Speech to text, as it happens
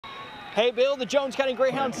Hey Bill, the Jones County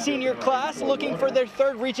Greyhounds senior class looking for their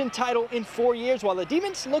third region title in 4 years, while the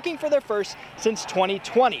Demons looking for their first since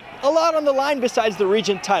 2020. A lot on the line besides the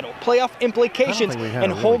region title, playoff implications,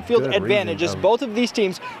 and home field advantage, as both of these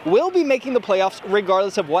teams will be making the playoffs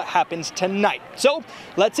regardless of what happens tonight. So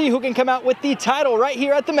let's see who can come out with the title right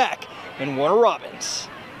here at the MAC in Warner Robins.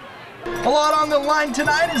 A lot on the line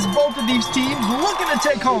tonight as both of these teams looking to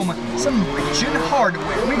take home some region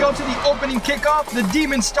hardware. We go to the opening kickoff. The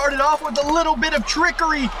Demons started off with a little bit of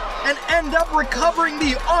trickery and end up recovering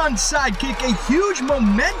the onside kick. A huge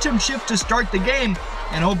momentum shift to start the game.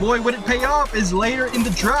 And oh boy, would it pay off is later in the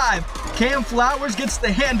drive. Cam Flowers gets the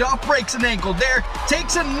handoff, breaks an ankle there,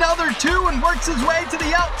 takes another two and works his way to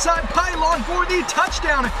the outside pylon for the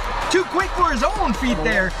touchdown. Too quick for his own feet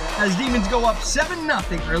there as Demons go up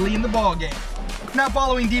 7-0 early in the ballgame. Now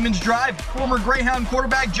following Demons drive, former Greyhound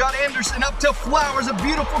quarterback John Anderson up to Flowers, a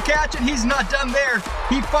beautiful catch, and he's not done there.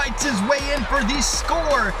 He fights his way in for the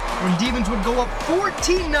score, and Demons would go up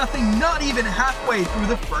 14-0, not even halfway through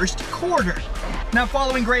the first quarter. Now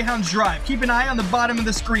following Greyhound's drive, keep an eye on the bottom of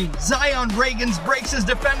the screen. Zion Reagans breaks his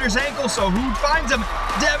defender's ankle, so who finds him?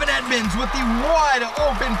 Devin Edmonds with the wide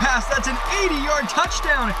open pass. That's an 80-yard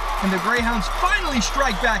touchdown, and the Greyhounds finally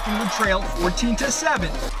strike back and would trail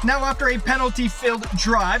 14-7. Now after a penalty-filled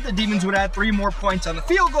drive, the Demons would add 3 more points on the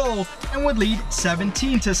field goal and would lead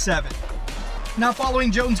 17-7. Now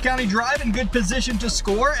following Jones County drive in good position to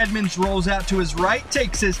score, Edmonds rolls out to his right,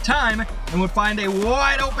 takes his time, and would find a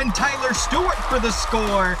wide open Tyler Stewart for the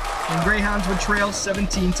score, and Greyhounds would trail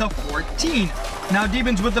 17-14. Now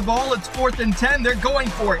Demons with the ball, it's 4th and 10, they're going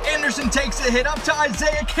for it. Anderson takes a hit up to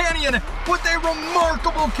Isaiah Canyon with a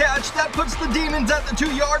remarkable catch that puts the Demons at the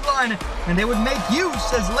 2-yard line, and they would make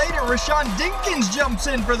use as later Rashawn Dinkins jumps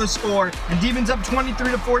in for the score, and Demons up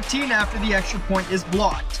 23-14 after the extra point is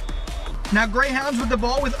blocked. Now Greyhounds with the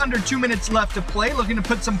ball with under 2 minutes left to play, looking to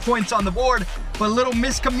put some points on the board, but a little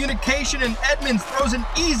miscommunication and Edmonds throws an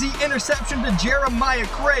easy interception to Jeremiah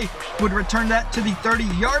Cray, would return that to the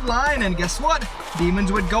 30-yard line, and guess what?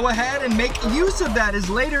 Demons would go ahead and make use of that as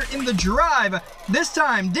later in the drive. This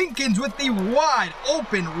time, Dinkins with the wide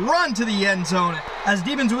open run to the end zone, as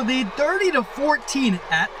Demons would lead 30-14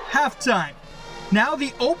 at halftime. Now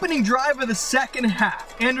the opening drive of the second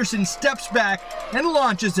half. Anderson steps back and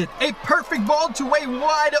launches it. A perfect ball to a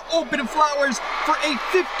wide open Flowers for a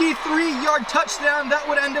 53-yard touchdown that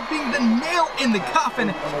would end up being the nail in the coffin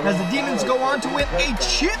as the Demons go on to win a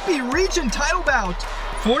chippy region title bout,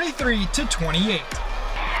 43-28.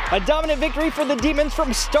 A dominant victory for the Demons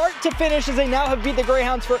from start to finish as they now have beat the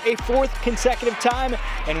Greyhounds for a 4th consecutive time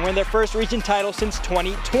and win their first region title since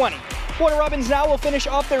 2020. Warner Robins now will finish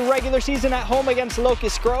off their regular season at home against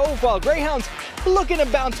Locust Grove, while Greyhounds looking to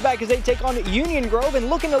bounce back as they take on Union Grove and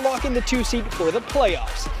looking to lock in the 2 seed for the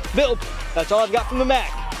playoffs. Bill, that's all I've got from the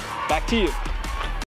MAC. Back to you.